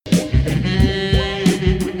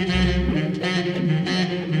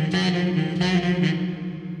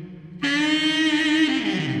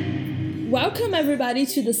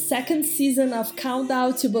everybody to the second season of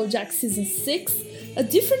Countdown to BoJack Season 6, a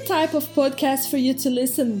different type of podcast for you to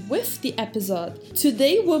listen with the episode.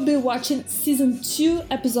 Today we'll be watching Season 2,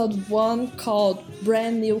 Episode 1 called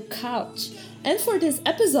Brand New Couch. And for this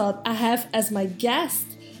episode, I have as my guest,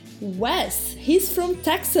 Wes. He's from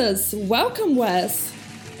Texas. Welcome, Wes.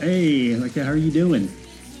 Hey, how are you doing?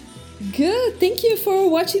 Good. Thank you for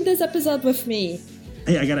watching this episode with me.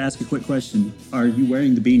 Hey, I gotta ask a quick question. Are you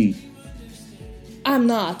wearing the beanie? I'm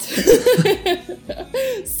not.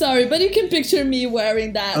 Sorry, but you can picture me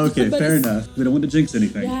wearing that. Okay, fair enough. We don't want to jinx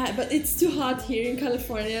anything. Yeah, but it's too hot here in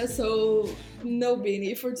California, so no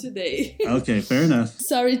beanie for today. Okay, fair enough.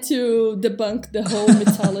 Sorry to debunk the whole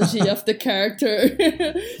mythology of the character.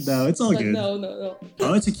 No, it's all good. No.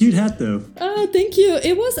 Oh, it's a cute hat, though. Oh, thank you.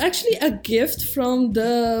 It was actually a gift from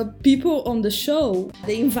the people on the show.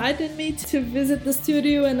 They invited me to visit the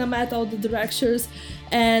studio and I met all the directors.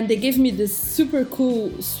 And they gave me this super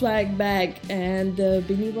cool swag bag, and the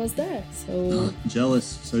beanie was there. So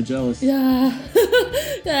jealous, so jealous. Yeah,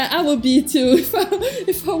 yeah, I would be too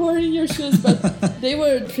if I were in your shoes. But they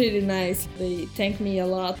were pretty nice. They thanked me a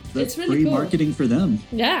lot. That's it's really free cool. Marketing for them.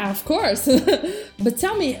 Yeah, of course. But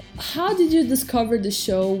tell me, how did you discover the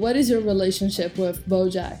show? What is your relationship with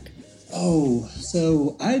BoJack? Oh,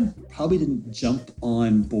 so I probably didn't jump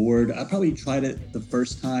on board. I probably tried it the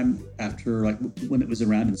first time after when it was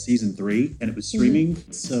around in season 3 and it was streaming.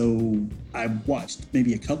 Mm-hmm. So I watched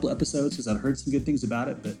maybe a couple episodes because I'd heard some good things about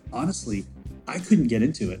it. But honestly, I couldn't get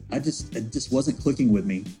into it. It just wasn't clicking with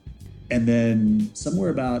me. And then somewhere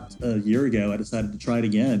about a year ago, I decided to try it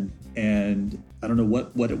again. And I don't know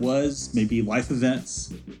what it was. Maybe life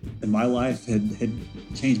events in my life had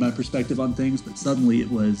changed my perspective on things, but suddenly it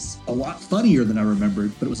was a lot funnier than I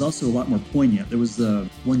remembered, but it was also a lot more poignant. There was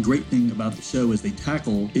one great thing about the show is they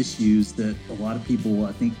tackle issues that a lot of people,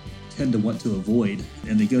 I think, tend to want to avoid,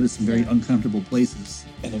 and they go to some very uncomfortable places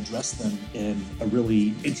and address them in a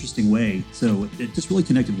really interesting way. So it just really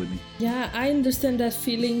connected with me. Yeah, I understand that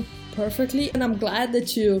feeling perfectly, and I'm glad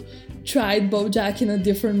that you tried BoJack in a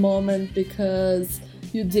different moment because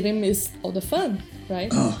you didn't miss all the fun, right?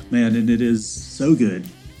 Oh man, and it is so good.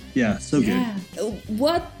 Yeah, so good.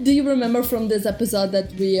 What do you remember from this episode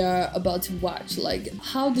that we are about to watch?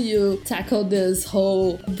 How do you tackle this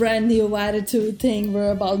whole brand new attitude thing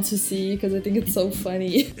we're about to see? Because I think it's so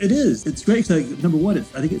funny. It is. It's great. Number one, I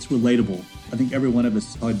think it's relatable. I think every one of us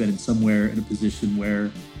has probably been somewhere in a position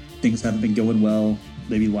where things haven't been going well.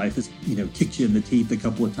 Maybe life has, kicked you in the teeth a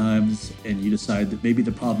couple of times, and you decide that maybe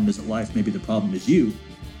the problem isn't life, maybe the problem is you.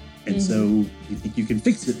 And so you think you can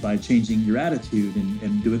fix it by changing your attitude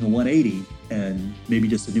and doing a 180, and maybe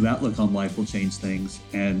just a new outlook on life will change things.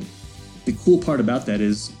 And the cool part about that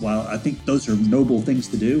is, while I think those are noble things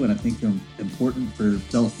to do, and I think they're important for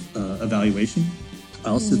self-evaluation, I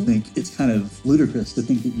also think it's kind of ludicrous to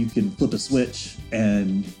think that you can flip a switch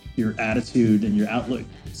and your attitude and your outlook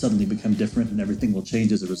suddenly become different and everything will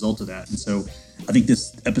change as a result of that. And so I think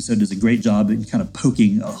this episode does a great job in kind of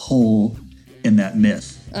poking a hole in that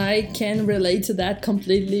myth. I can relate to that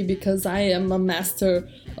completely because I am a master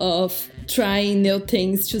of trying new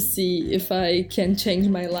things to see if I can change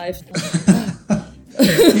my life.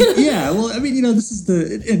 Yeah, well, I mean, this is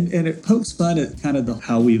and it pokes fun at kind of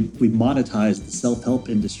how we monetize the self-help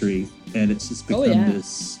industry, and it's just become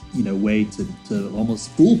this, way to almost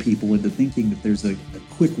fool people into thinking that there's a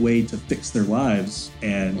quick way to fix their lives,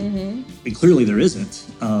 and clearly there isn't.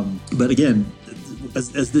 But again,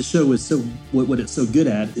 as this show is what it's so good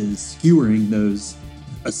at is skewering those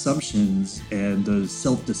assumptions and those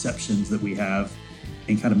self-deceptions that we have,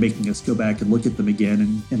 and kind of making us go back and look at them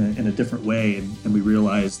again in a different way, and we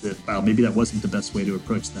realize that, wow, maybe that wasn't the best way to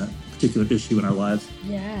approach that particular issue in our lives.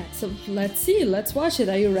 Yeah, so let's watch it.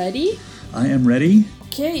 Are you ready? I am ready.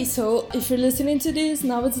 Okay, so if you're listening to this,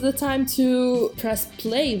 now it's the time to press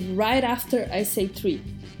play right after I say 3.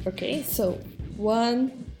 Okay, so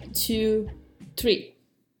 1, 2, 3.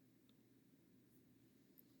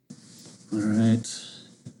 All right.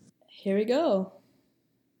 Here we go.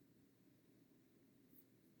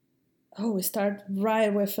 Oh, we start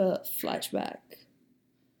right with a flashback.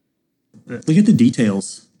 Look at the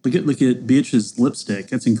details. Look at Beatrice's lipstick.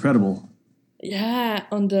 That's incredible. Yeah,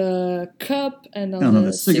 on the cup and on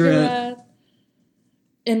the cigarette.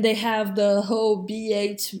 And they have the whole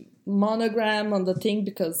BH monogram on the thing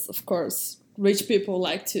because, of course, rich people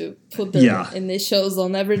like to put their initials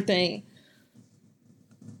on everything.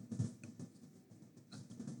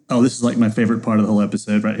 Oh, this is like my favorite part of the whole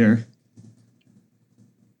episode right here.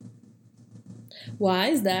 Why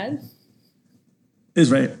is that?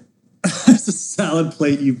 It's right. It's a salad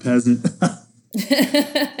plate, you peasant.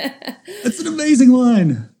 That's an amazing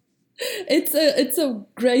line. It's a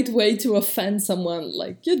great way to offend someone.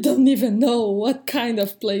 Like, you don't even know what kind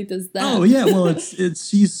of plate is that. Oh yeah, well it's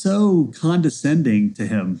she's so condescending to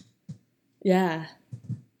him. Yeah.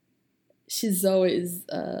 She's always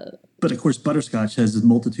But of course Butterscotch has a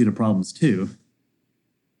multitude of problems too.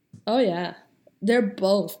 oh yeah. They're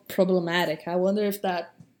both problematic. I wonder if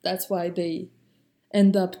that's why they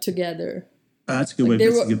end up together. That's a good way.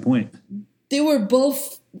 That's a good point. They were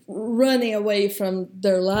both running away from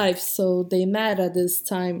their lives, so they met at this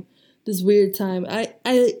time, this weird time. I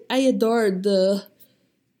adored the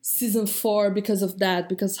season 4 because of that,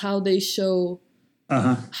 because how they show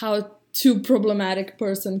how two problematic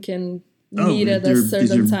person can meet at a certain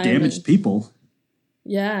these are time. Damaged people.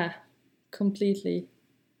 Yeah, completely.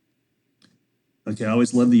 Okay, I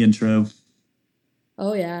always love the intro.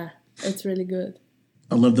 Oh yeah, it's really good.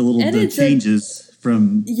 I love the little changes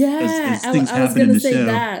from as things I was happen in gonna the say show.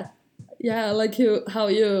 that. Yeah, like how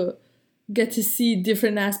you get to see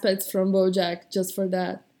different aspects from BoJack just for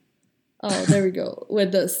that. Oh, there we go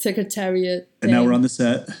with the secretariat. And now we're on the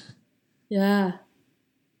set. Yeah,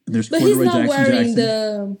 And there's but Corduroy he's not Jackson. wearing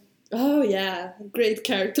the. Oh yeah, great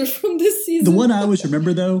character from this season. The one I always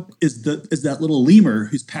remember though is that little lemur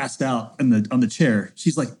who's passed out on the chair.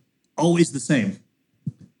 She's like always the same.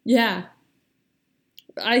 Yeah,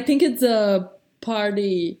 I think it's a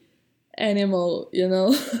party animal. You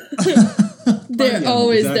know, they're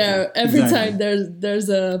always there. Every time there's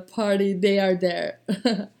a party, they are there.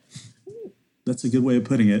 That's a good way of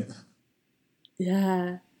putting it.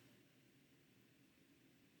 Yeah.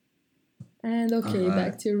 And okay,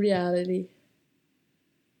 back to reality.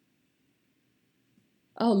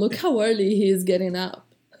 Oh, look how early he is getting up.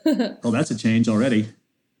 Oh, that's a change already.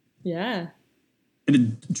 Yeah.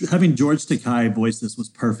 And having George Takei voice this was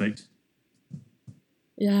perfect.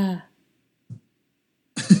 Yeah.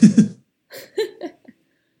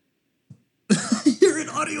 You're an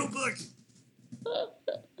audiobook.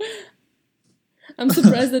 I'm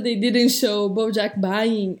surprised that they didn't show BoJack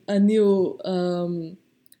buying a new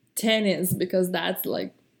tennis, because that's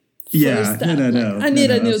like first step. No. I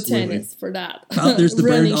need a new absolutely. tennis for that. There's the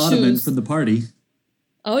burned Running ottoman shoes. from the party.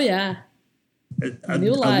 Oh yeah. I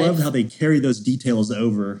New love life. how they carry those details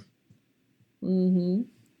over. Mm-hmm.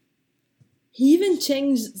 He even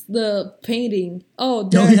changed the painting. Oh,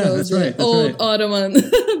 there goes that's the old right.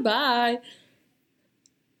 Ottoman. Bye.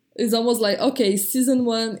 It's almost like, okay, season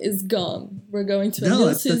 1 is gone. We're going to a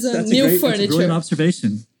new season, that's new That's a furniture. brilliant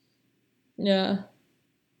observation. Yeah.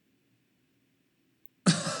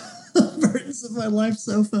 Burdens of my life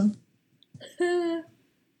sofa.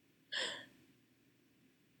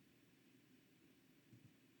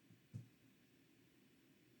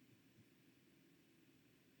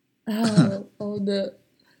 Oh, all the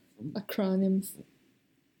acronyms.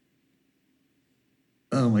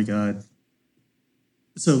 Oh my god.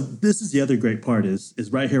 So this is the other great part is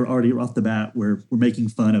right here already off the bat where we're making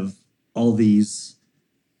fun of all these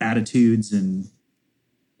attitudes and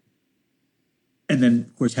then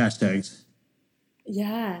of course hashtags.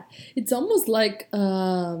 Yeah. It's almost like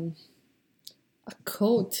a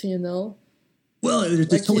quote, you know? Well, they're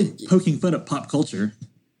just totally poking fun at pop culture.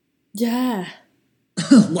 Yeah.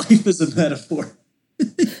 Life is a metaphor.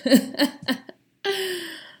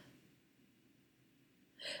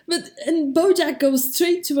 And BoJack goes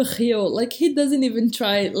straight to a heel. Like, he doesn't even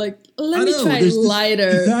try. Like, let me try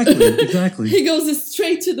lighter. Exactly. He goes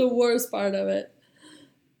straight to the worst part of it.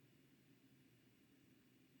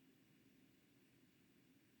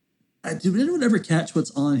 Did anyone ever catch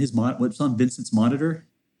what's on what's on Vincent's monitor?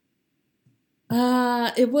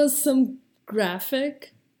 It was some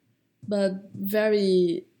graphic, but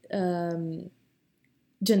very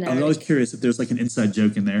generic. I was always curious if there's like an inside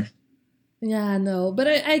joke in there. Yeah, no, but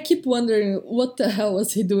I keep wondering what the hell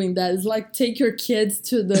was he doing that? It's like, take your kids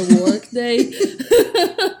to the work day.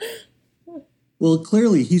 Well,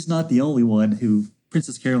 clearly he's not the only one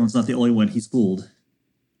Princess Carolyn's not the only one he's fooled.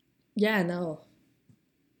 Yeah, no.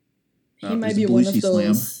 He might There's be a one of Belushi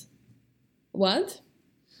those. slam. What?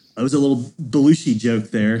 That was a little Belushi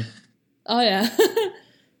joke there. Oh, yeah.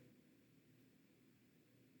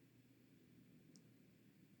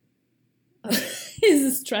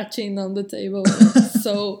 He's stretching on the table.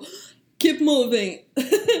 So keep moving.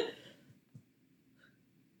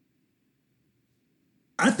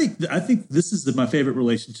 I think this is my favorite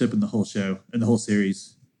relationship in the whole show, in the whole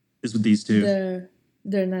series, is with these two.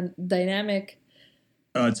 They're not dynamic.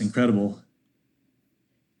 Oh, it's incredible.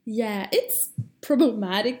 Yeah, it's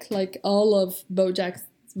problematic, like all of BoJack's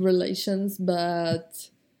relations, but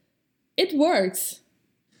it works.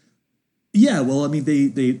 Yeah, well, I mean,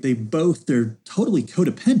 they're totally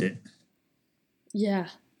codependent. Yeah.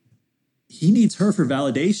 He needs her for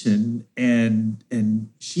validation, and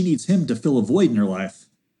she needs him to fill a void in her life.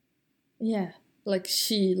 Yeah. Like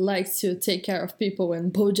she likes to take care of people,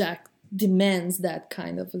 and BoJack demands that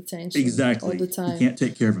kind of attention Exactly. all the time. He can't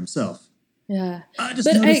take care of himself. Yeah. I just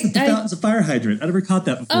noticed that the fountain's a fire hydrant. I never caught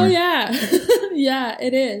that before. Oh, yeah. Yeah,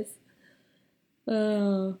 it is.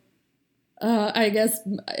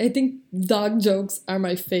 I think dog jokes are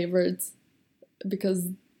my favorites because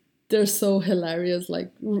they're so hilarious,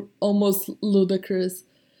 like almost ludicrous.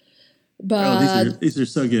 But these are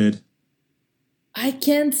so good. I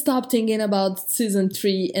can't stop thinking about season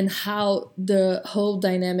 3 and how the whole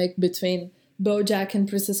dynamic between BoJack and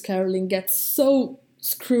Princess Caroline gets so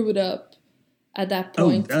screwed up at that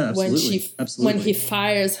point when he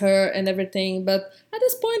fires her and everything. But at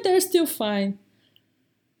this point, they're still fine.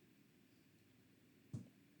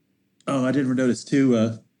 Oh, I didn't notice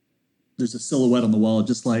too. There's a silhouette on the wall,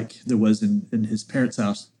 just like there was in his parents'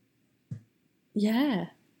 house. Yeah.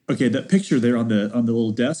 Okay, that picture there on the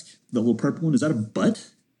little desk, the little purple one, is that a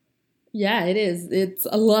butt? Yeah, it is. It's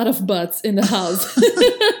a lot of butts in the house.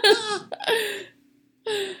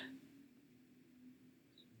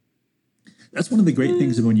 That's one of the great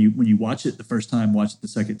things when you watch it the first time, watch it the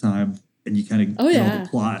second time, and you kind of get all the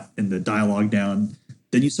plot and the dialogue down.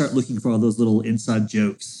 Then you start looking for all those little inside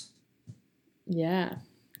jokes. Yeah,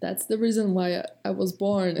 that's the reason why I was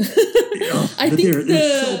born. I think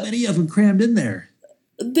there's so many of them crammed in there.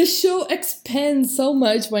 The show expands so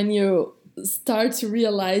much when you start to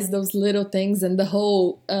realize those little things and the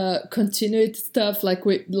whole continuity stuff, like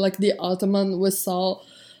the Ottoman we saw.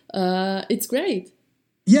 It's great.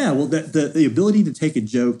 Yeah, well, the ability to take a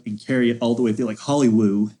joke and carry it all the way through, like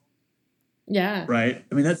Hollywood. Yeah. Right?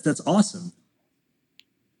 I mean, that's awesome.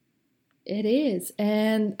 It is.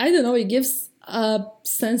 And I don't know, it gives a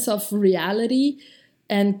sense of reality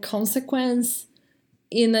and consequence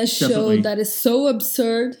in a show that is so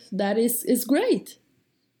absurd that is great.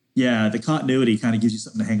 Yeah, the continuity kind of gives you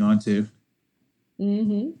something to hang on to.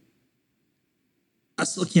 Mm-hmm. I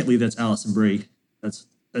still can't believe that's Alison Brie.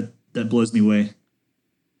 That blows me away.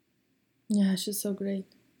 Yeah, she's so great.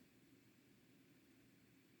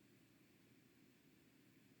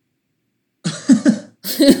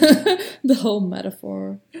 The whole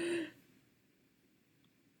metaphor.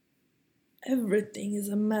 Everything is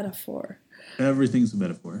a metaphor. Everything's a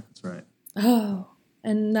metaphor. That's right. Oh,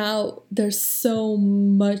 and now there's so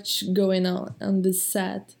much going on this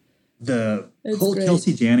set. The whole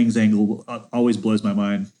Kelsey Jennings angle always blows my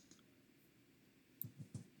mind.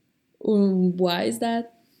 Why is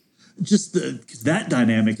that? Just because that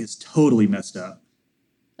dynamic is totally messed up.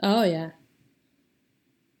 Oh, yeah.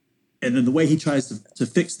 And then the way he tries to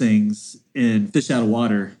fix things in Fish Out of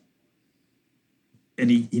Water, and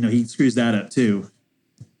he screws that up too.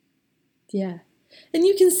 Yeah. And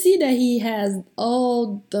you can see that he has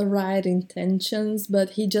all the right intentions,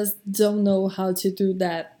 but he just don't know how to do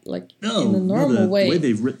that in a normal way. The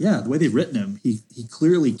way they've written him, he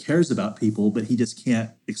clearly cares about people, but he just can't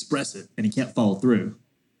express it and he can't follow through.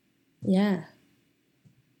 Yeah.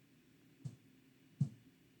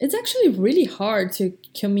 It's actually really hard to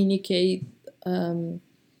communicate when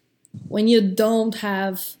you don't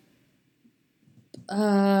have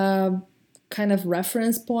kind of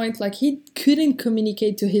reference point. Like he couldn't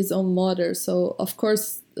communicate to his own mother, so of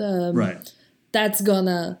course that's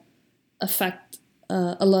gonna affect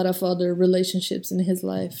a lot of other relationships in his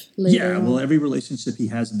life later on. Well, every relationship he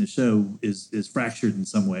has in the show is fractured in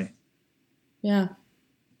some way. Yeah.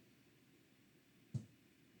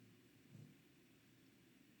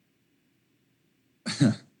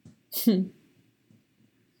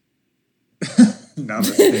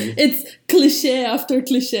 It's cliche after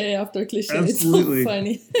cliche after cliche. Absolutely. It's so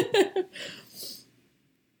funny.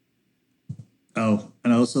 Oh,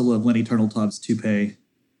 and I also love Lenny Turtletop's toupee.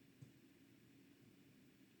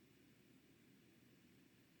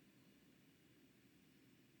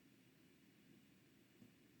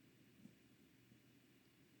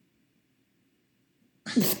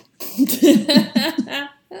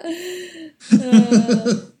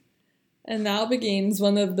 And now begins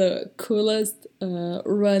one of the coolest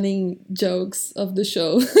running jokes of the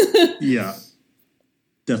show. Yeah,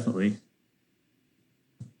 definitely.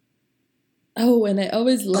 Oh, and I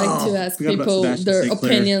always like to ask people their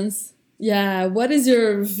opinions. Yeah, what is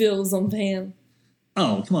your views on Pan?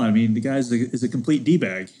 Oh, come on. I mean, the guy is a complete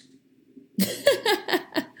D-bag.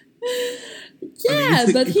 Yeah,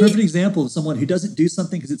 but he's the perfect example of someone who doesn't do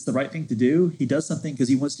something because it's the right thing to do. He does something because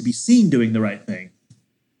he wants to be seen doing the right thing.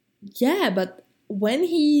 Yeah, but when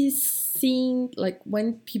he's seen,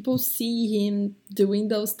 when people see him doing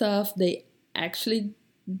those stuff, they actually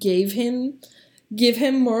gave him give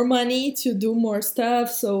him more money to do more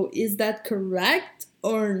stuff. So is that correct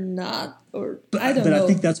or not? Or I don't know. I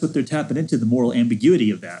think that's what they're tapping into, the moral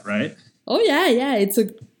ambiguity of that, right? Oh yeah, it's a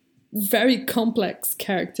very complex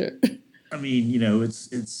character. I mean, you know,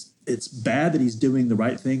 it's bad that he's doing the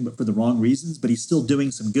right thing, but for the wrong reasons. But he's still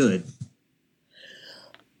doing some good.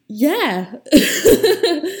 Yeah,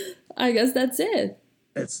 I guess that's it.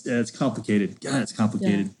 It's complicated. God, it's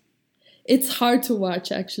complicated. Yeah. It's hard to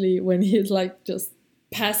watch actually when he's like just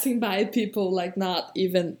passing by people, like not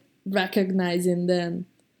even recognizing them.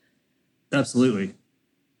 Absolutely.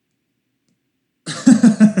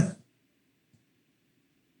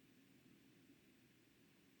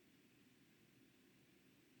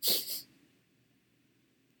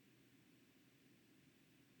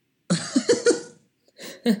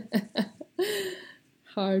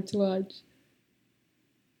 Hard to watch.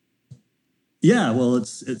 Yeah, well,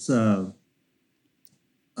 it's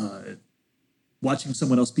watching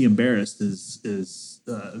someone else be embarrassed is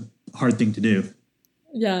a hard thing to do.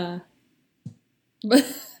 Yeah, but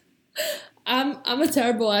I'm a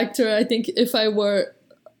terrible actor. I think if I were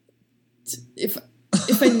if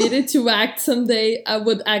I needed to act someday, I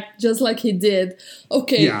would act just like he did.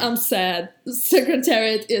 Okay, yeah. I'm sad.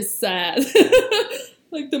 Secretariat is sad.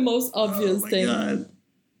 Like the most obvious thing. God.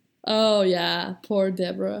 Oh yeah, poor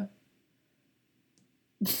Deborah.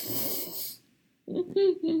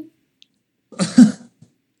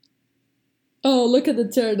 Oh, look at the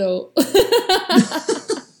turtle.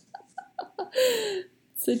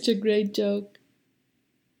 Such a great joke.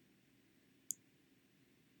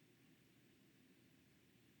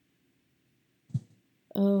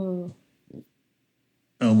 Oh.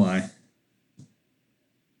 Oh my.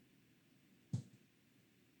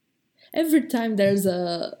 Every time there's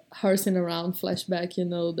a horsing around flashback, you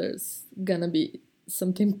know there's gonna be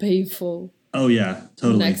something painful. Oh yeah,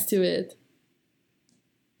 totally. Next to it.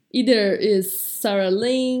 Either is Sarah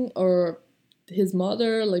Lynn or his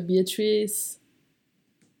mother, like Beatrice.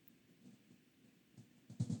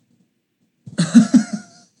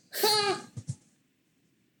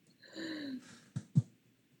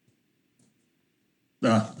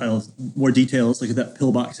 More details. Look at that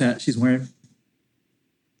pillbox hat she's wearing.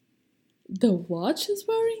 The what she's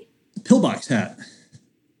wearing? Pillbox hat.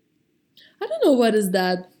 I don't know what is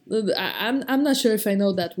that. I'm not sure if I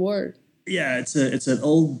know that word. Yeah, it's an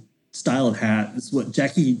old style of hat. It's what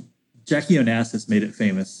Jackie Onassis made it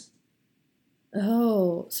famous.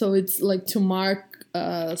 Oh, so it's like to mark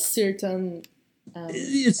a certain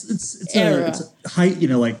it's era. A height, you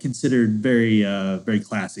know, like considered very very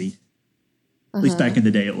classy. At least back in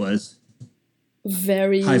the day, it was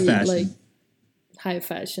very high fashion. Like high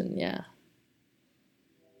fashion, yeah.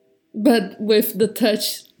 But with the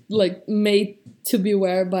touch, like made to be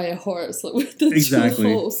worn by a horse, like with the exactly.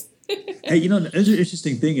 two holes. Hey, you know, the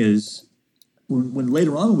interesting thing is when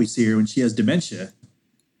later on we see her when she has dementia,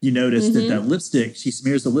 you notice that lipstick, she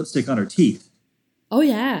smears the lipstick on her teeth. Oh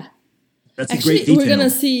yeah, that's actually, a great detail.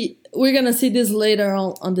 We're gonna see this later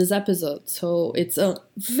on this episode. So it's a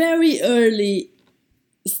very early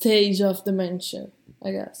stage of dementia,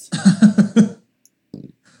 I guess.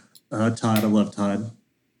 Todd, I love Todd.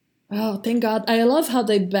 Oh, thank God! I love how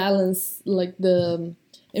they balance like the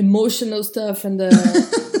emotional stuff and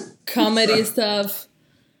the comedy stuff.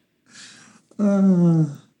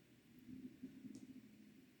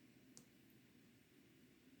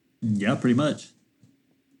 Yeah, pretty much.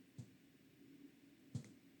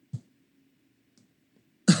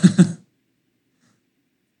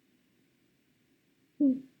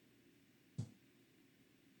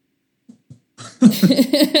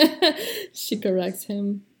 She corrects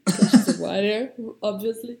him because she's a writer,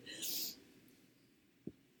 obviously.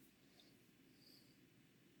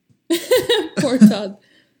 Poor Todd.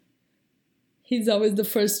 He's always the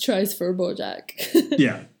first choice for BoJack.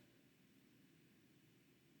 Yeah.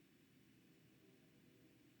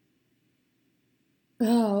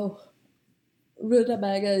 Oh,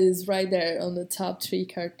 Rutabaga is right there on the top 3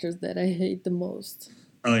 characters that I hate the most.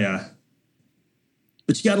 Oh yeah.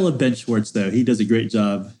 But you gotta love Ben Schwartz, though. He does a great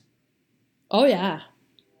job. Oh, yeah.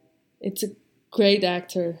 It's a great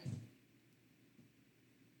actor.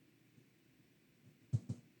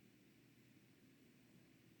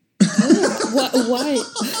 Why?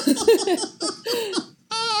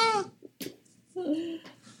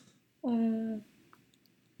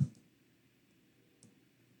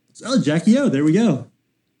 Oh, Jackie O, there we go.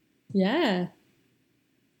 Yeah.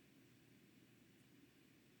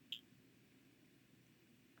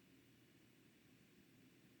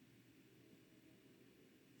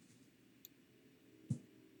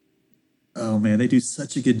 Oh man, they do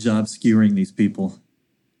such a good job skewering these people.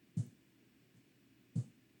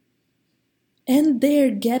 and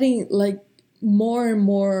they're getting like more and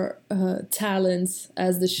more talents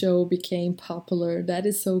as the show became popular. That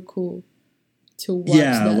is so cool to watch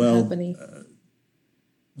happening.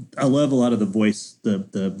 I love a lot of the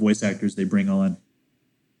voice actors they bring on.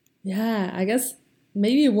 Yeah, I guess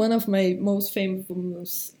maybe one of my most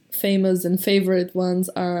famous and favorite ones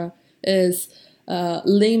is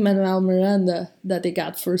Lin-Manuel Miranda that they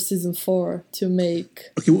got for season 4 to make.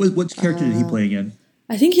 Okay, which character did he play again?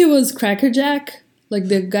 I think he was Crackerjack, like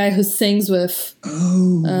the guy who sings with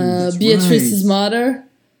Beatrice's mother.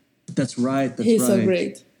 That's right. He's so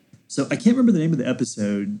great. So I can't remember the name of the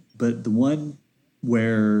episode, but the one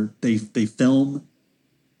where they film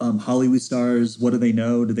Hollywood stars, what do they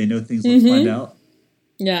know? Do they know things? Let's find out.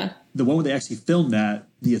 Yeah. The one where they actually filmed that,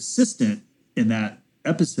 the assistant in that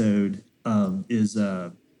episode is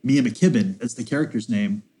Mia McKibben. That's the character's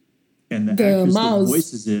name. And the actress that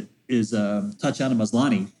voices it is Tatiana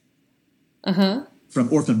Maslany.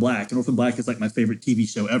 From Orphan Black. And Orphan Black is like my favorite TV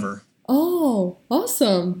show ever. Oh,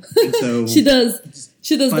 awesome. And so she does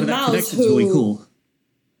the mouse really cool.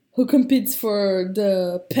 Who competes for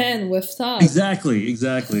the pen with Todd. Exactly.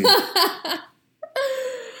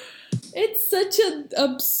 It's such an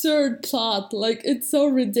absurd plot. Like, it's so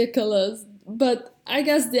ridiculous. But I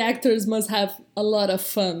guess the actors must have a lot of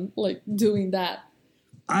fun, like, doing that.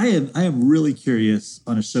 I am really curious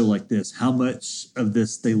on a show like this, how much of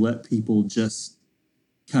this they let people just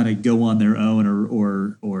kind of go on their own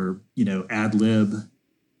or ad lib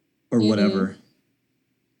or whatever.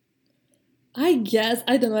 I guess,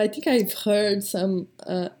 I don't know, I think I've heard some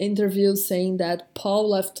interviews saying that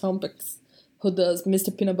Paul F. Tompkins, who does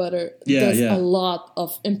Mr. Peanut Butter, does a lot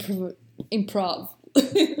of improv.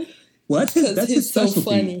 Well, that's his specialty.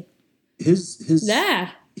 So funny.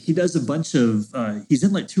 He does a bunch of, he's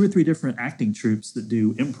in like 2 or 3 different acting troupes that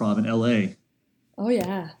do improv in LA. Oh,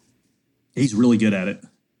 yeah. He's really good at it.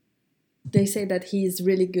 They say that he's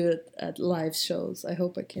really good at live shows. I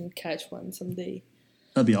hope I can catch one someday.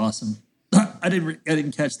 That'd be awesome. I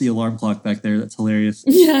didn't catch the alarm clock back there. That's hilarious.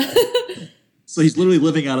 Yeah. So he's literally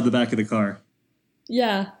living out of the back of the car.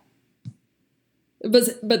 Yeah.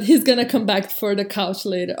 But he's gonna come back for the couch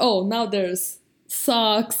later. Oh, now there's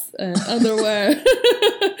socks and underwear.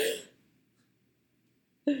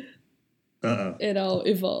 Uh-oh. It all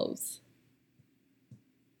evolves.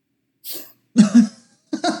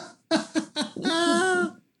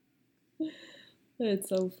 It's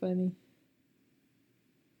so funny.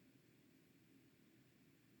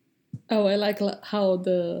 Oh, I like how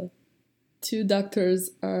the 2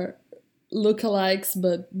 doctors are lookalikes,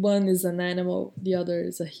 but one is an animal, the other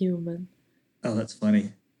is a human. Oh, that's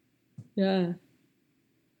funny. Yeah.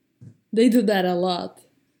 They do that a lot.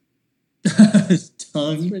 His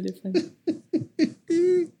tongue. It's really funny.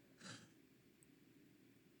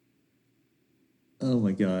 Oh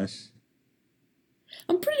my gosh.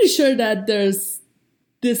 I'm pretty sure that there's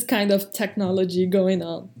this kind of technology going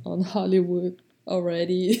on Hollywood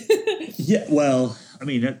already. Yeah, well, I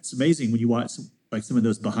mean, it's amazing when you watch some of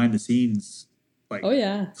those behind the scenes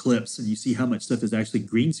clips and you see how much stuff is actually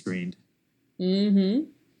green screened. Mm-hmm.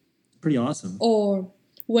 Pretty awesome. Or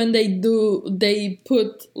when they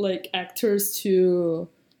put like actors to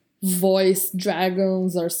voice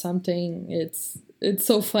dragons or something. It's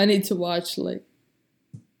so funny to watch, like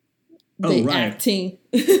they acting.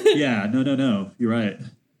 Yeah, no. You're right.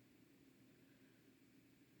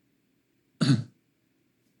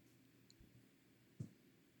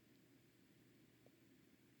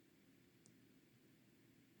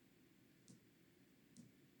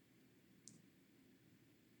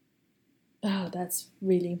 Oh, that's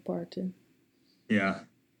really important. Yeah.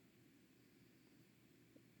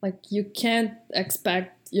 Like, you can't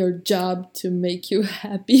expect your job to make you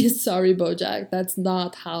happy. Sorry, Bojack. That's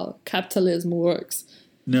not how capitalism works.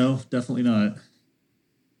 No, definitely not.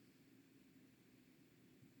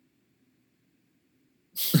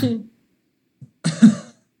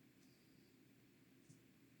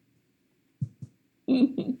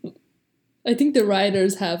 I think the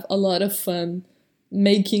writers have a lot of fun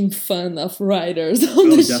making fun of writers on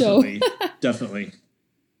the show. Definitely.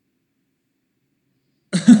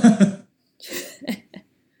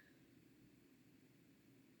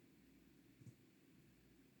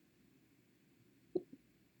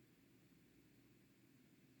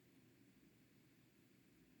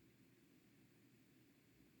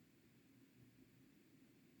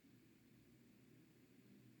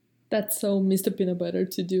 That's so Mr. Peanut Butter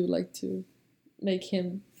to do, like to make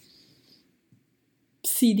him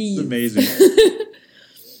CD. It's amazing.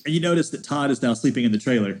 And you notice that Todd is now sleeping in the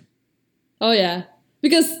trailer. Oh, yeah.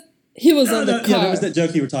 Because He was on the car. Yeah, that was that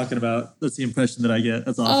joke you were talking about. That's the impression that I get.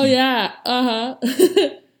 That's awesome. Oh, yeah. Uh-huh.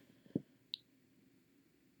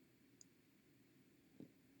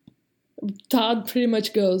 Todd pretty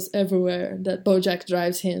much goes everywhere that BoJack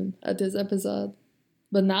drives him at this episode.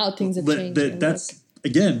 But now things are changing. But that's,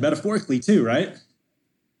 again, metaphorically too, right?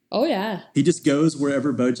 Oh, yeah. He just goes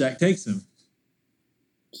wherever BoJack takes him.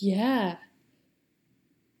 Yeah.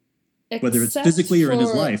 Whether it's physically or in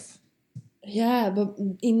his life. Yeah, but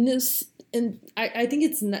in this, and I think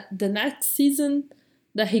it's the next season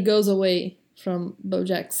that he goes away from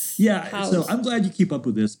BoJack's house. So I'm glad you keep up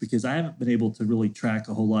with this because I haven't been able to really track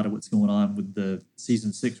a whole lot of what's going on with the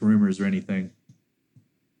season 6 rumors or anything.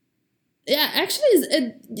 Yeah, actually,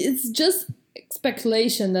 it's just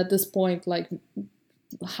speculation at this point. Like,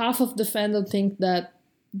 half of the fandom think that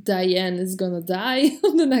Diane is gonna die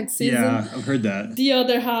on the next season. Yeah, I've heard that. The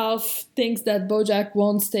other half thinks that BoJack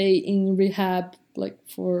won't stay in rehab like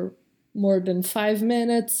for more than 5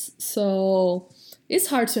 minutes. So it's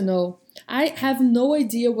hard to know. I have no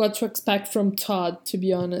idea what to expect from Todd, to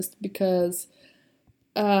be honest, because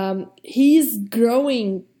he's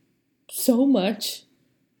growing so much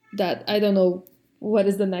that I don't know what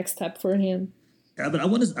is the next step for him. Yeah, but I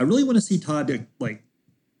really want to see Todd like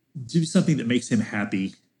do something that makes him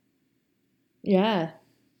happy. Yeah.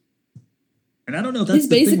 And I don't know if that's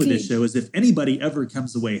the thing with this show is if anybody ever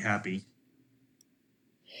comes away happy.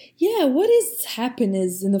 Yeah, what is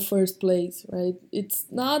happiness in the first place, right? It's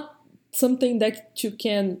not something that you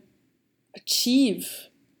can achieve.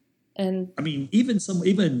 And I mean, even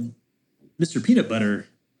Mr. Peanut Butter,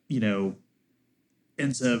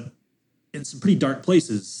 ends up in some pretty dark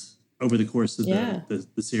places over the course of the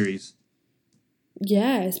series.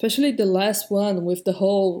 Yeah, especially the last one with the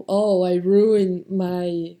whole, I ruined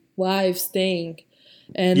my wife's thing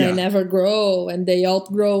and I never grow and they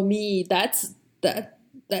outgrow me.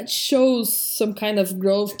 That shows some kind of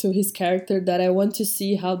growth to his character that I want to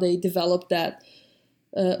see how they develop that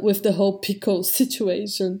with the whole Pickle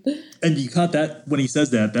situation. And you caught that when he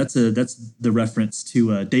says that. That's the reference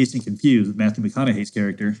to Dazed and Confused with Matthew McConaughey's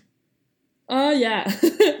character. Oh, yeah.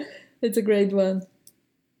 It's a great one.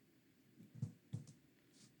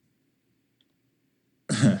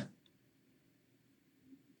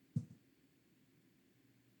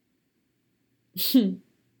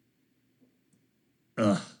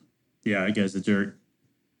 Yeah, I guess a jerk.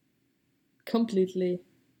 Completely.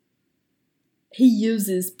 He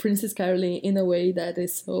uses Princess Caroline in a way that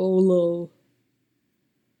is so low.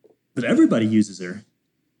 But everybody uses her.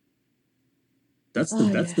 That's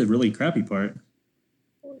the really crappy part.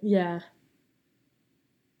 Yeah.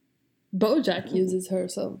 BoJack uses her,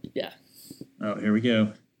 so yeah. Oh, here we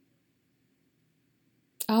go.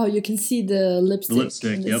 Oh, you can see the lipstick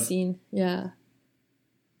in the scene. Yeah.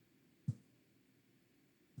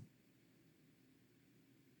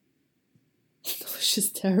 She's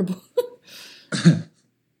terrible.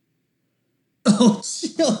 Oh,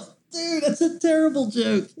 dude, that's a terrible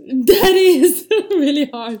joke. That is really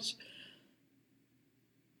harsh.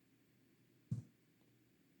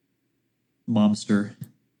 Momster.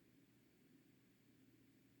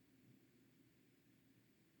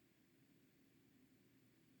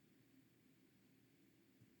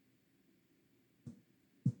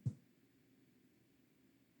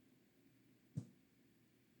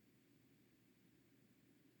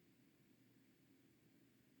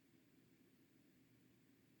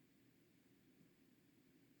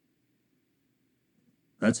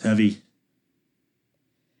 That's heavy.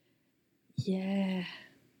 Yeah.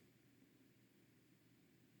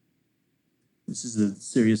 This is a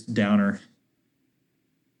serious downer.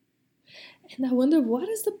 And I wonder, what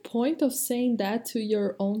is the point of saying that to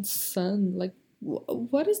your own son? Like,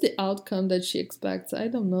 what is the outcome that she expects? I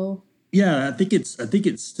don't know. Yeah, I think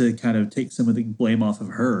it's to kind of take some of the blame off of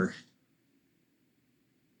her.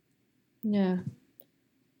 Yeah.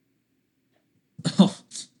 Oh.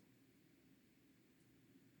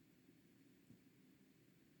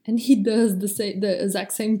 And he does the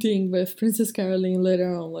exact same thing with Princess Caroline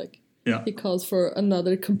later on. Like, he calls for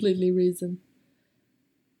another completely reason.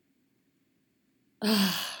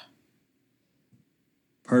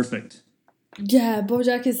 Perfect. Yeah,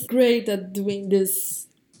 BoJack is great at doing these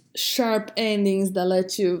sharp endings that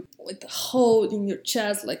let you with a hold in your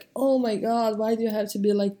chest. Like, oh my God, why do you have to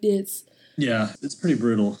be like this? Yeah, it's pretty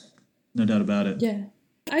brutal. No doubt about it. Yeah.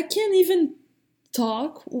 I can't even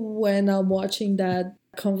talk when I'm watching that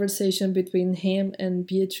conversation between him and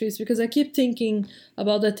Beatrice because I keep thinking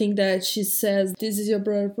about the thing that she says, this is your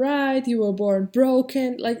birthright, you were born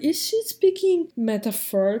broken. Like, is she speaking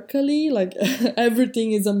metaphorically? Like,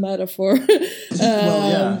 everything is a metaphor.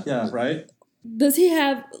 Well, yeah, right? Does he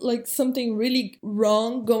have like something really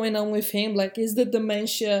wrong going on with him? Like, is the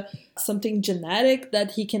dementia something genetic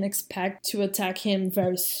that he can expect to attack him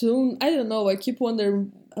very soon? I don't know. I keep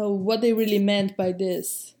wondering what they really meant by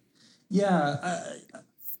this. Yeah,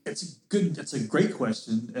 it's a great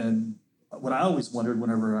question. And what I always wondered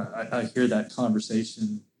whenever I hear that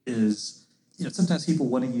conversation is, sometimes people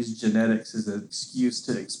want to use genetics as an excuse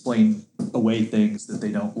to explain away things that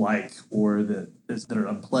they don't like or that are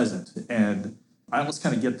unpleasant. And I almost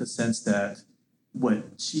kind of get the sense that what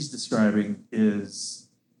she's describing is,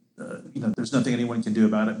 there's nothing anyone can do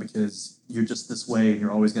about it because you're just this way and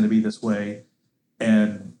you're always going to be this way.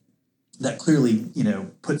 And that clearly,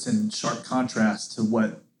 puts in sharp contrast to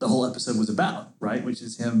what the whole episode was about, right? Which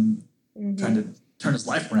is him trying to turn his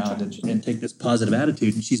life around and take this positive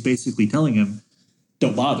attitude. And she's basically telling him,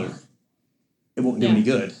 don't bother. It won't do any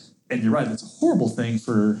good. And you're right. That's a horrible thing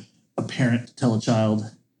for a parent to tell a child.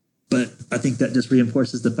 But I think that just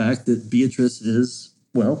reinforces the fact that Beatrice is,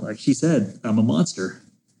 well, like she said, I'm a monster.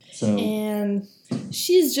 So, and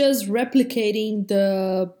she's just replicating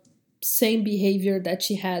the same behavior that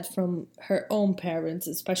she had from her own parents,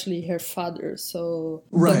 especially her father. So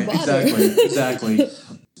right, exactly.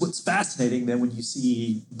 What's fascinating then when you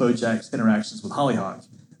see Bojack's interactions with Hollyhock,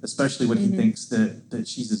 especially when he thinks that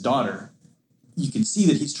she's his daughter, you can see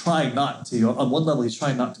that he's trying not to. On one level, he's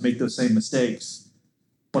trying not to make those same mistakes,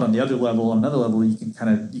 but on another level, you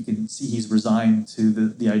can see he's resigned to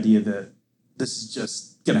the idea that this is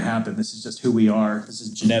just going to happen. This is just who we are. This is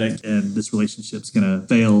genetic, and this relationship's going to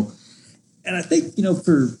fail. And I think,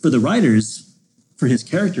 for the writers, for his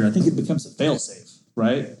character, I think it becomes a failsafe,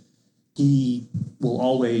 right? He will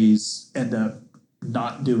always end up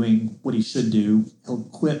not doing what he should do. He'll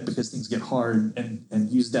quit because things get hard and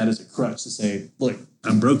use that as a crutch to say, look,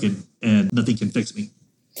 I'm broken and nothing can fix me.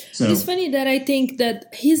 So it's funny that I think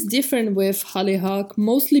that he's different with Hollyhock,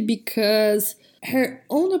 mostly because her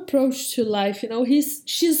own approach to life,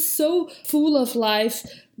 she's so full of life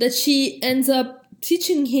that she ends up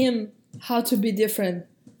teaching him how to be different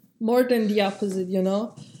more than the opposite, And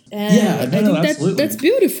I think that's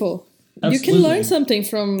beautiful. Absolutely. You can learn something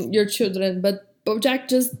from your children, but Bojack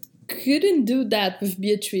just couldn't do that with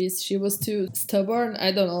Beatrice. She was too stubborn.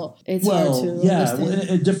 I don't know. It's hard to understand.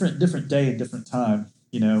 A different day, a different time,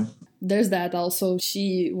 There's that also.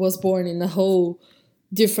 She was born in a whole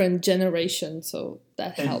different generation, so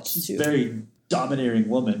that helps she's too. A very domineering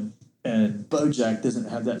woman. And Bojack doesn't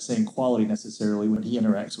have that same quality necessarily when he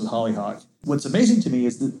interacts with Hollyhock. What's amazing to me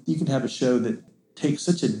is that you can have a show that takes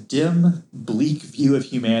such a dim, bleak view of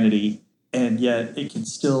humanity, and yet it can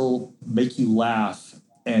still make you laugh,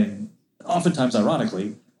 and oftentimes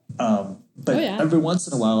ironically. But every once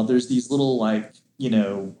in a while, there's these little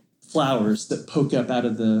flowers that poke up out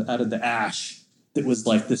of the ash that was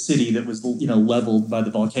like the city that was leveled by the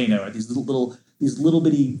volcano. These little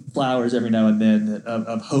bitty flowers every now and then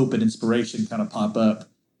of hope and inspiration kind of pop up,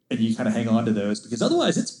 and you kind of hang on to those because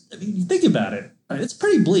otherwise you think about it, right? It's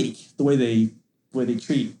pretty bleak the way they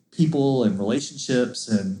treat people and relationships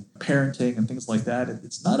and parenting and things like that.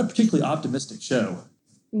 It's not a particularly optimistic show.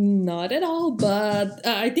 Not at all, but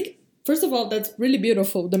I think, first of all, that's really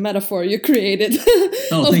beautiful, the metaphor you created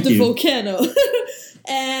of the volcano.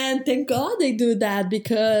 And thank God they do that,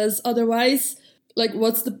 because otherwise,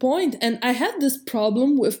 what's the point? And I have this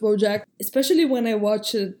problem with Bojack, especially when I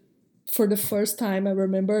watch it for the first time. I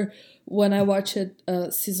remember when I watched it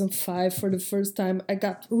season 5 for the first time, I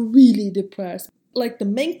got really depressed. The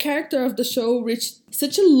main character of the show reached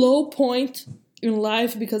such a low point in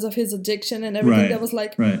life because of his addiction and everything. That was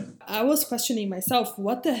I was questioning myself,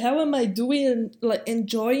 what the hell am I doing,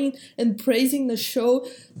 enjoying and praising the show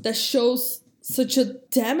that shows such a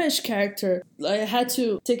damaged character. I had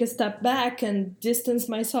to take a step back and distance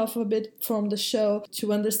myself a bit from the show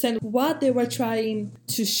to understand what they were trying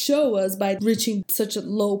to show us by reaching such a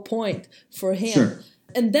low point for him. Sure.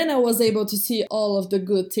 And then I was able to see all of the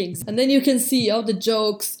good things. And then you can see all the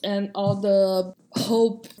jokes and all the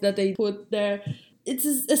hope that they put there. It's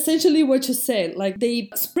essentially what you said.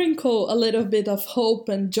 They sprinkle a little bit of hope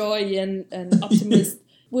and joy and optimism.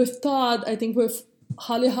 With Todd, I think with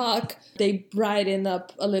Hollyhock, they brighten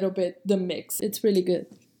up a little bit the mix. It's really good.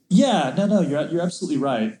 Yeah, no, you're absolutely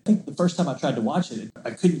right. I think the first time I tried to watch it,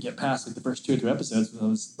 I couldn't get past the first 2 or 3 episodes. I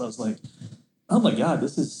was like, oh my God,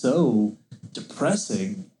 this is so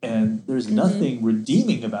depressing, and there's nothing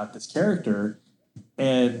redeeming about this character.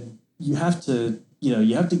 And you have to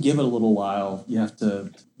give it a little while. You have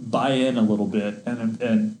to buy in a little bit.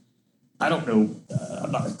 And I don't know,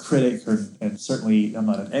 I'm not a critic, and certainly I'm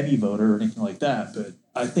not an Emmy voter or anything like that, but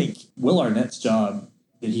I think Will Arnett's job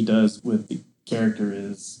that he does with the character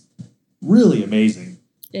is really amazing.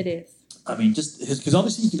 It is. I mean, just because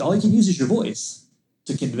obviously all you can use is your voice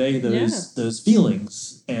to convey those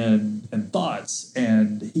feelings and thoughts,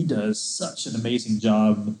 and he does such an amazing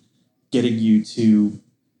job getting you to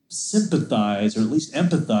sympathize or at least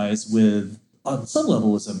empathize with, on some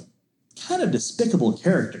level, is a kind of despicable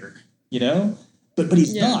character, you know? But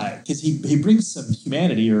he's not, because he brings some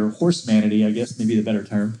humanity, or horsemanity, I guess, maybe the better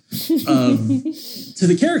term, to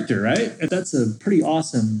the character, right? And that's a pretty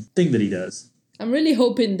awesome thing that he does. I'm really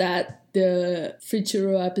hoping that the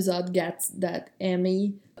Future episode gets that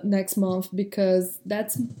Emmy next month, because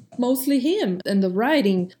that's mostly him and the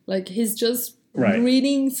writing. Like, he's just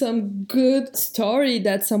reading some good story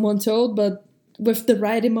that someone told, but with the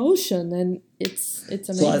right emotion, and it's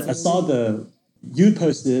amazing. So I saw you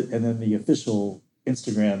posted it, and then the official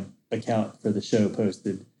Instagram account for the show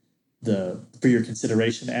posted the For Your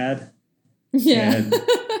Consideration ad. Yeah. And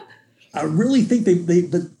I really think and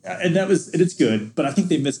it's good, but I think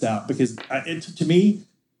they missed out, because to me,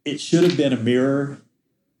 it should have been a mirror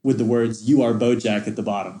with the words "You are BoJack" at the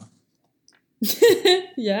bottom.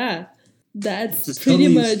 Yeah, that's just pretty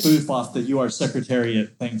totally much spoof off the "You Are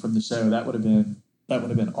Secretariat" thing from the show. That would have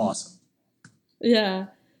been awesome. Yeah,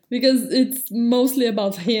 because it's mostly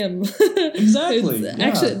about him. Exactly.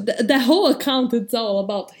 Actually, the whole account, it's all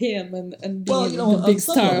about him and being the big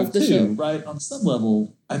star of the show. Right? On some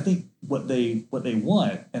level, I think what they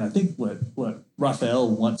want, and I think what Raphael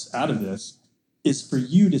wants out of this, is for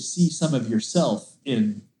you to see some of yourself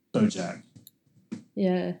in BoJack.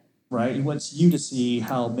 Yeah. Right? He wants you to see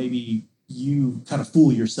how maybe you kind of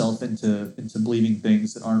fool yourself into believing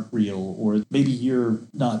things that aren't real, or maybe you're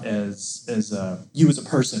not as you as a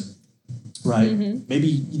person, right? Mm-hmm. Maybe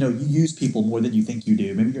you use people more than you think you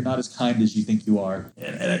do. Maybe you're not as kind as you think you are,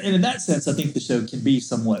 and in that sense, I think the show can be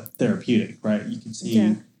somewhat therapeutic, right? You can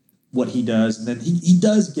see what he does, and then he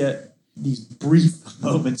does get these brief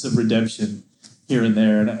moments of redemption here and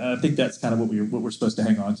there, and I think that's kind of what we're supposed to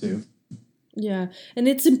hang on to. Yeah, and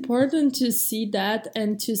it's important to see that,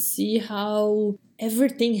 and to see how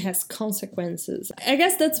everything has consequences. I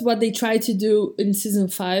guess that's what they try to do in season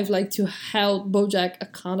 5, like to hold BoJack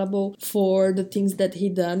accountable for the things that he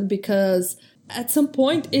done, because at some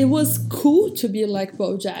point it was cool to be like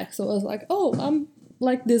BoJack. So I was like, oh, I'm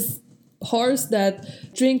like this horse that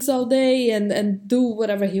drinks all day and do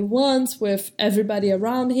whatever he wants with everybody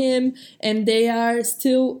around him, and they are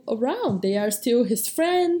still around, they are still his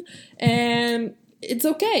friend, and it's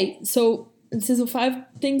okay. So in season 5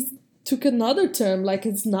 things took another turn. Like,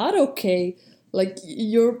 it's not okay, like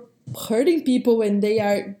you're hurting people when they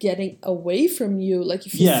are getting away from you. Like,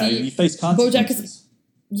 if you see, you face consequences.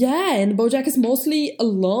 BoJack is mostly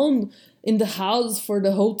alone in the house for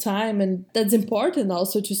the whole time, and that's important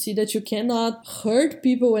also to see that you cannot hurt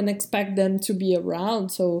people and expect them to be around.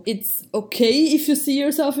 So it's okay if you see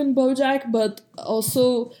yourself in BoJack, but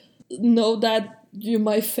also know that you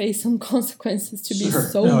might face some consequences to be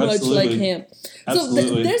much like him.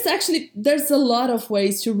 Absolutely. So there's a lot of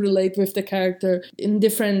ways to relate with the character in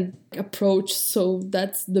different approach, so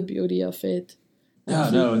that's the beauty of it.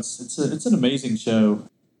 Yeah, no, it's an amazing show.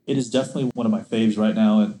 It is definitely one of my faves right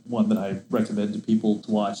now, and one that I recommend to people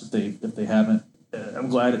to watch if they haven't. I'm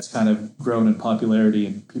glad it's kind of grown in popularity,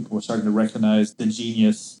 and people are starting to recognize the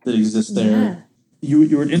genius that exists there. Yeah.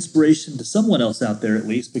 You're an inspiration to someone else out there, at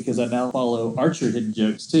least, because I now follow Archer Hidden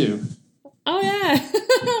Jokes too. Oh yeah,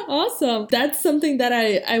 awesome. That's something that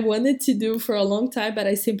I wanted to do for a long time, but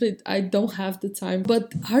I don't have the time.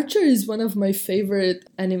 But Archer is one of my favorite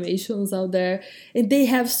animations out there, and they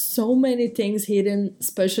have so many things hidden,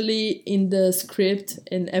 especially in the script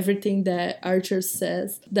and everything that Archer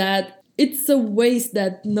says, that it's a waste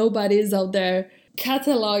that nobody is out there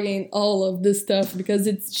cataloging all of this stuff, because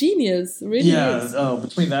it's genius, really. Yeah,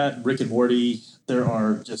 between that and Rick and Morty, there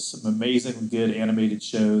are just some amazing good animated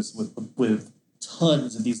shows with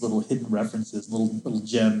tons of these little hidden references, little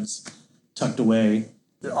gems tucked away.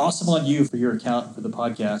 They're awesome on you for your account for the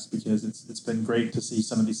podcast, because it's been great to see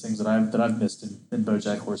some of these things that I've missed in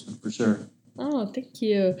BoJack Horseman for sure. Oh, thank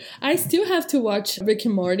you. I still have to watch Rick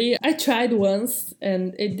and Morty. I tried once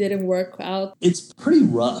and it didn't work out. It's pretty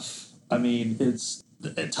rough. I mean, it's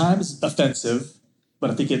at times offensive,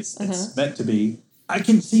 but I think it's meant to be. I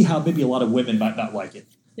can see how maybe a lot of women might not like it.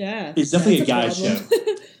 Yeah. It's definitely a guy's show,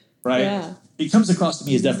 right? Yeah. It comes across to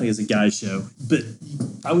me as definitely as a guy's show, but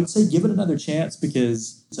I would say give it another chance,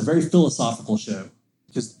 because it's a very philosophical show.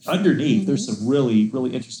 Because underneath, there's some really,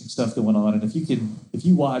 really interesting stuff going on, and if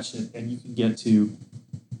you watch it and you can get to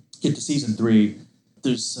season 3,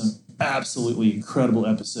 there's some absolutely incredible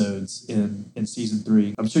episodes in season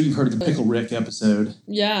 3. I'm sure you've heard of the Pickle Rick episode.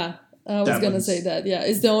 Yeah. I was going to say that. Yeah,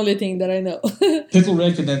 it's the only thing that I know. Pickle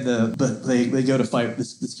Rick, and then they go to fight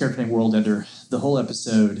this character named World Ender. The whole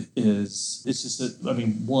episode it's just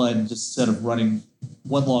one set of one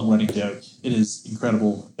long running joke. It is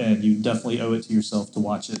incredible, and you definitely owe it to yourself to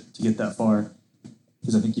watch it to get that far,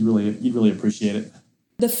 because I think you'd really appreciate it.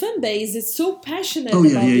 The fan base is so passionate about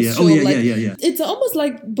this show. It's almost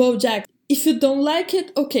like BoJack. If you don't like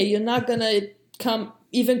it, okay, you're not gonna come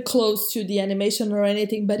even close to the animation or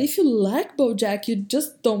anything. But if you like BoJack, you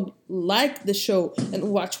just don't like the show,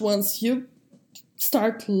 and watch once, you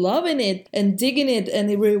start loving it and digging it and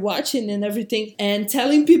rewatching and everything and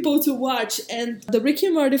telling people to watch. And the Rick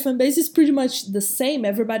and Morty fan base is pretty much the same.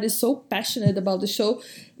 Everybody's so passionate about the show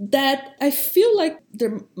that I feel like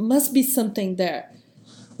there must be something there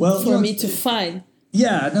for me to find.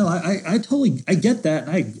 Yeah, no, I totally get that,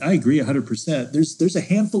 and I agree 100%. There's a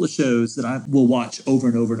handful of shows that I will watch over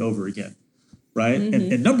and over and over again, right?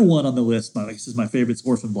 Mm-hmm. And number one on the list, this is my favorite, is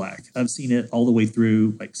Orphan Black. I've seen it all the way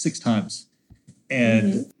through 6 times,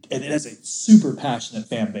 and it has a super passionate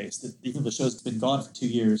fan base. That even the show's been gone for 2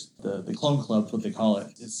 years, the Clone Club, what they call it,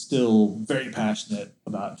 is still very passionate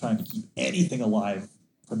about trying to keep anything alive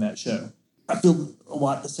from that show. I feel a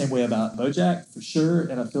lot the same way about BoJack, for sure,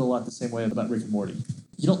 and I feel a lot the same way about Rick and Morty.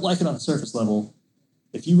 You don't like it on the surface level.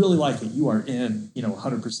 If you really like it, you are in,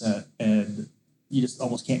 100%, and you just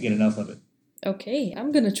almost can't get enough of it. Okay,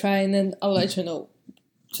 I'm going to try, and then I'll let you know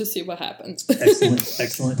to see what happens.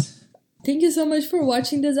 Excellent. Thank you so much for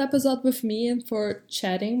watching this episode with me and for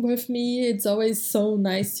chatting with me. It's always so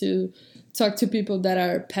nice to talk to people that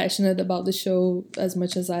are passionate about the show as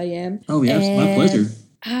much as I am. Oh, yes, my pleasure.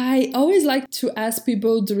 I always like to ask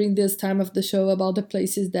people during this time of the show about the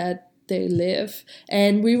places that they live.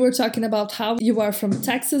 And we were talking about how you are from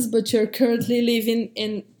Texas, but you're currently living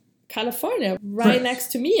in California, right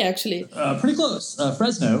next to me, actually. Pretty close.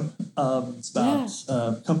 Fresno. It's about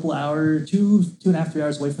a couple hours, 2.5, 3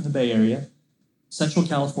 hours away from the Bay Area. Central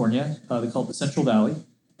California. They call it the Central Valley.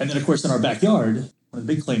 And then, of course, in our backyard, one of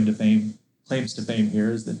the big claims to fame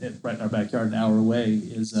here is that right in our backyard, an hour away,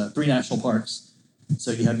 is 3 national parks.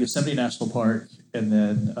 So you have Yosemite National Park, and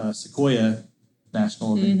then Sequoia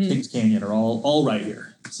National, and then Kings Canyon are all right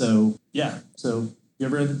here. So, yeah. So you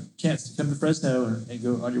ever have a chance to come to Fresno and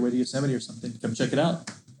go on your way to Yosemite or something, come check it out.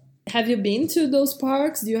 Have you been to those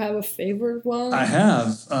parks? Do you have a favorite one? I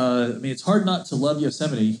have. It's hard not to love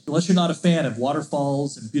Yosemite. Unless you're not a fan of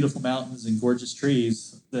waterfalls and beautiful mountains and gorgeous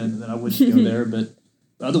trees, then I wouldn't go there. But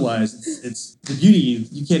otherwise, it's the beauty,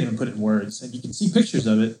 you can't even put it in words. And you can see pictures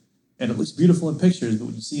of it, and it looks beautiful in pictures, but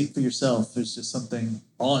when you see it for yourself, there's just something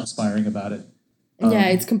awe-inspiring about it.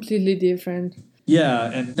 It's completely different. Yeah,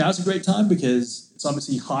 and now's a great time because it's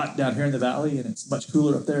obviously hot down here in the valley, and it's much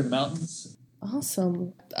cooler up there in the mountains.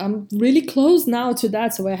 Awesome. I'm really close now to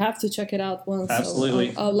that, so I have to check it out once.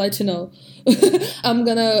 Absolutely. So I'll let you know. I'm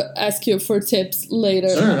going to ask you for tips later.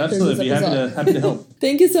 Sure, absolutely. Be happy to help.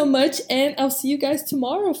 Thank you so much, and I'll see you guys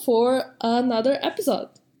tomorrow for another episode.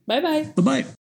 Bye-bye. Bye-bye.